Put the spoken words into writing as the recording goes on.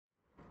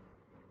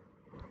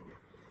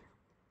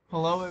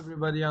Hello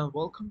everybody and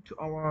welcome to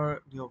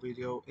our new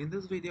video. In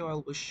this video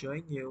I'll be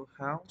showing you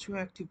how to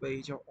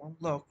activate or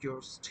unlock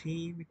your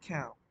Steam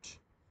account.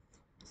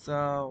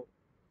 So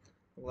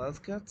let's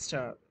get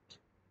started.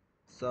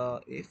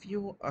 So if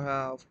you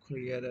have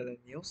created a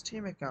new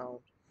Steam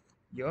account,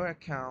 your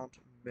account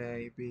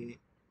may be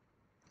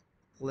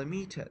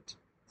limited,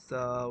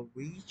 so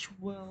which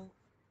will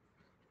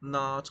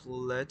not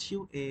let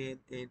you in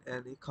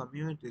any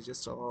community.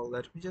 Just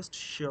let me just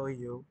show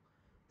you.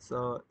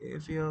 So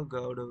if you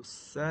go to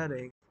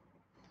settings,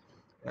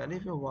 and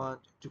if you want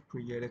to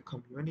create a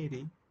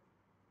community,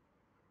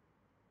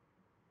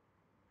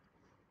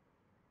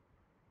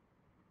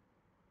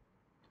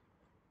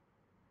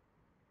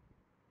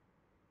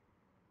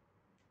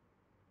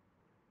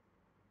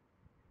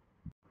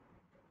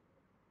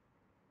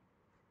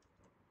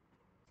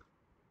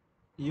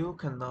 you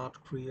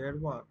cannot create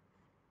one.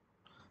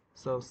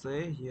 So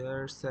say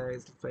here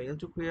says fail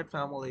to create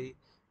family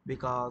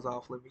because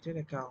of limited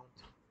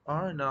accounts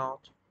are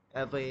not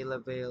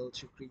available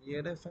to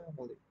create a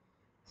family.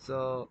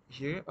 So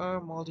here are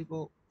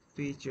multiple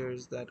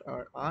features that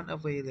are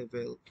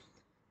unavailable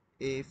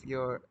if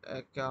your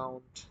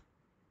account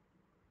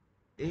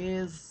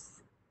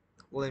is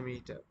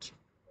limited.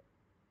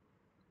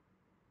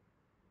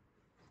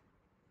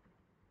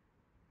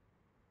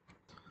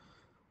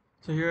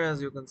 So here,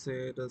 as you can see,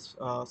 it is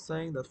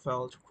saying that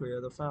failed to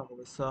create a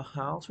family. So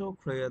how to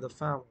create a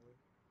family?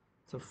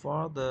 So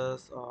for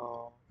this,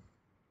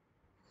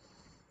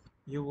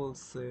 you will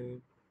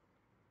see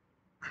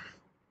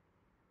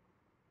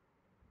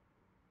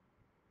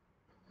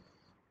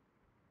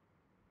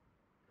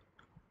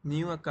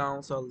new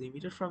accounts are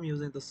limited from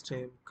using the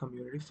Steam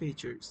community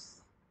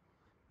features.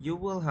 You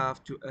will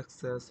have to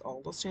access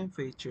all the Steam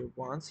features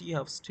once you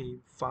have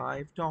Steam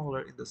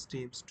 $5 in the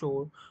Steam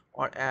store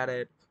or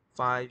added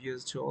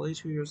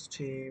 $5 to your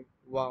Steam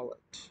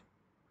wallet.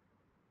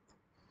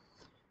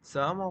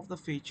 Some of the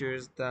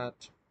features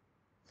that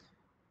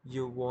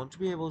you won't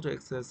be able to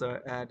access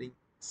are adding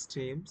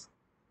Steams.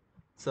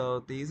 So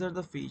these are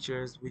the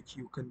features which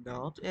you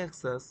cannot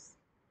access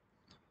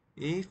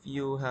if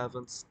you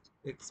haven't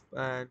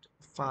spent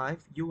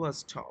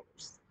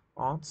 $5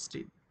 on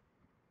Steam.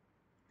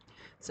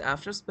 So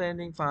after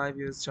spending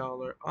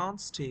 $5 on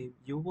Steam,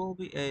 you will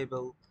be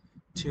able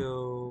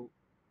to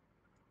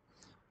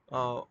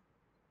uh,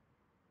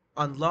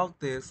 unlock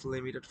this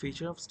limited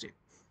feature of Steam.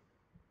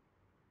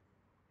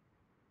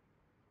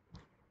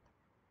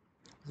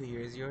 So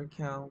here's your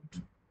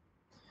account.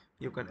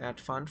 You can add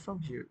fund from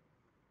here.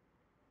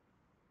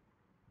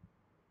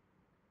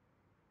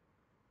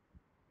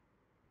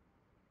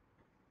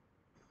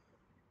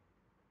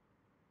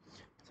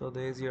 So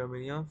there's your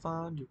minimum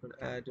fund. You can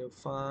add your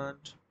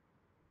fund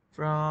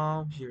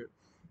from here.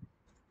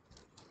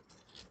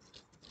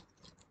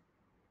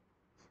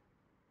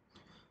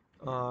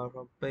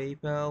 From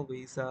PayPal,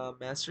 Visa,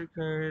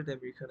 MasterCard,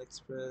 American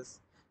Express,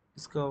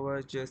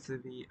 Discover,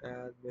 JCB,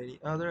 and many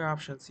other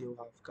options you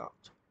have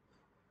got.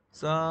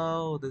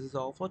 So this is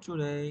all for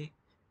today.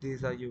 This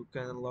is how you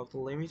can unlock the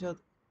limited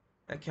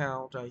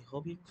account. I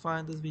hope you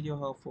find this video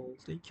helpful.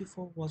 Thank you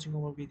for watching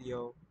our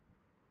video.